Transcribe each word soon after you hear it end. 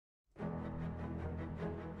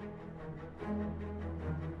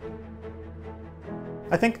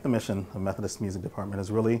I think the mission of Methodist Music Department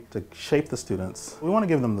is really to shape the students. We want to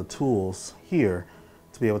give them the tools here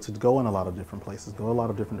to be able to go in a lot of different places, go a lot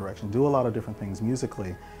of different directions, do a lot of different things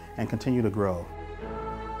musically, and continue to grow.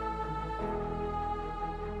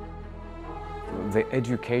 The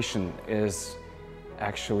education is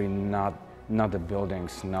actually not the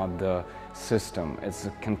buildings, not the system. It's the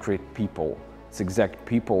concrete people. It's exact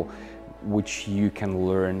people which you can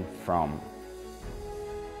learn from.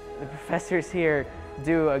 The professors here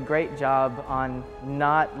do a great job on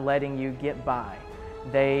not letting you get by.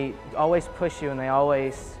 They always push you and they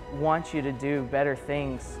always want you to do better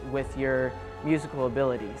things with your musical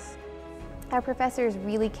abilities. Our professors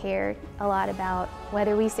really care a lot about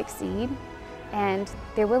whether we succeed, and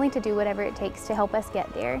they're willing to do whatever it takes to help us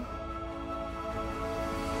get there.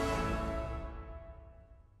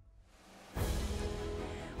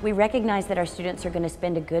 We recognize that our students are going to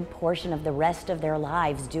spend a good portion of the rest of their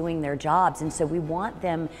lives doing their jobs, and so we want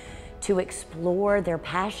them to explore their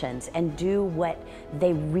passions and do what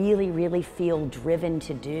they really feel driven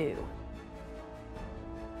to do.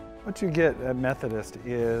 What you get at Methodist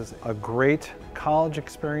is a great college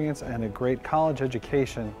experience and a great college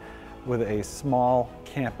education with a small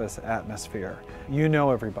campus atmosphere. You know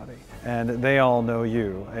everybody, and they all know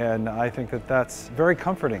you, and I think that that's very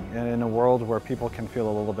comforting in a world where people can feel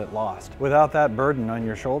a little bit lost. Without that burden on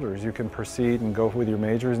your shoulders, you can proceed and go with your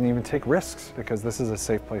majors and even take risks, because this is a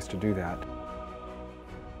safe place to do that.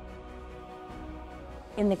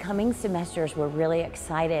 In the coming semesters, we're really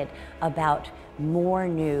excited about more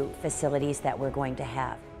new facilities that we're going to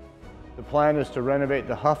have. The plan is to renovate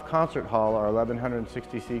the Huff Concert Hall, our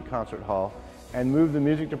 1,160-seat concert hall, and move the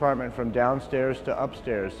music department from downstairs to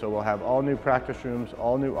upstairs. So we'll have all new practice rooms,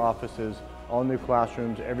 all new offices, all new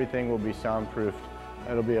classrooms. Everything will be soundproofed.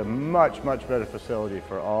 It'll be a much better facility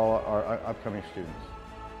for all our upcoming students.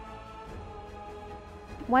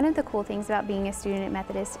 One of the cool things about being a student at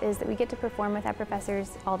Methodist is that we get to perform with our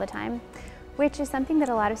professors all the time, which is something that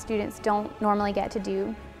a lot of students don't normally get to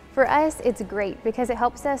do. For us, it's great because it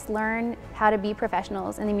helps us learn how to be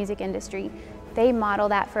professionals in the music industry. They model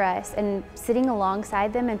that for us, and sitting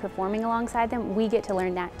alongside them and performing alongside them, we get to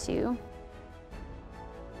learn that too.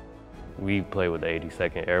 We play with the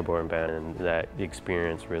 82nd Airborne Band, and that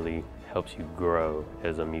experience really helps you grow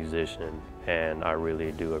as a musician, and I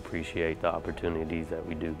really do appreciate the opportunities that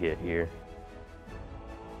we do get here.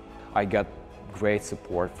 I got great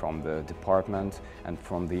support from the department and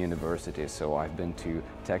from the university. So I've been to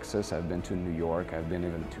Texas, I've been to New York, I've been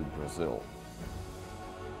even to Brazil.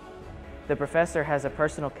 The professor has a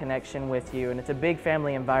personal connection with you, and it's a big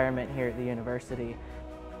family environment here at the university.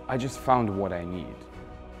 I just found what I need.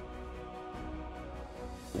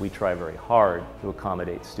 We try very hard to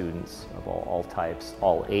accommodate students of all types,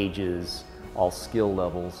 all ages, all skill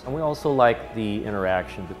levels. And we also like the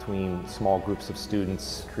interaction between small groups of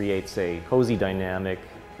students. Creates a cozy dynamic,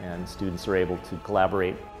 and students are able to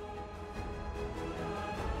collaborate.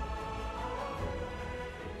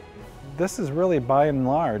 This is really, by and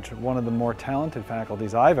large, one of the more talented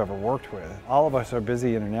faculties I've ever worked with. All of us are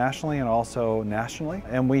busy internationally and also nationally,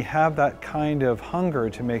 and we have that kind of hunger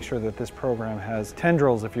to make sure that this program has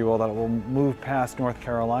tendrils, if you will, that will move past North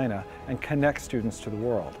Carolina and connect students to the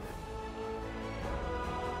world.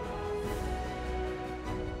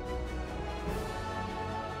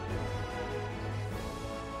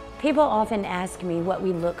 People often ask me what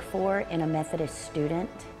we look for in a Methodist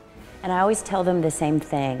student, and I always tell them the same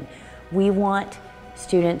thing. We want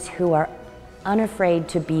students who are unafraid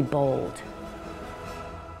to be bold.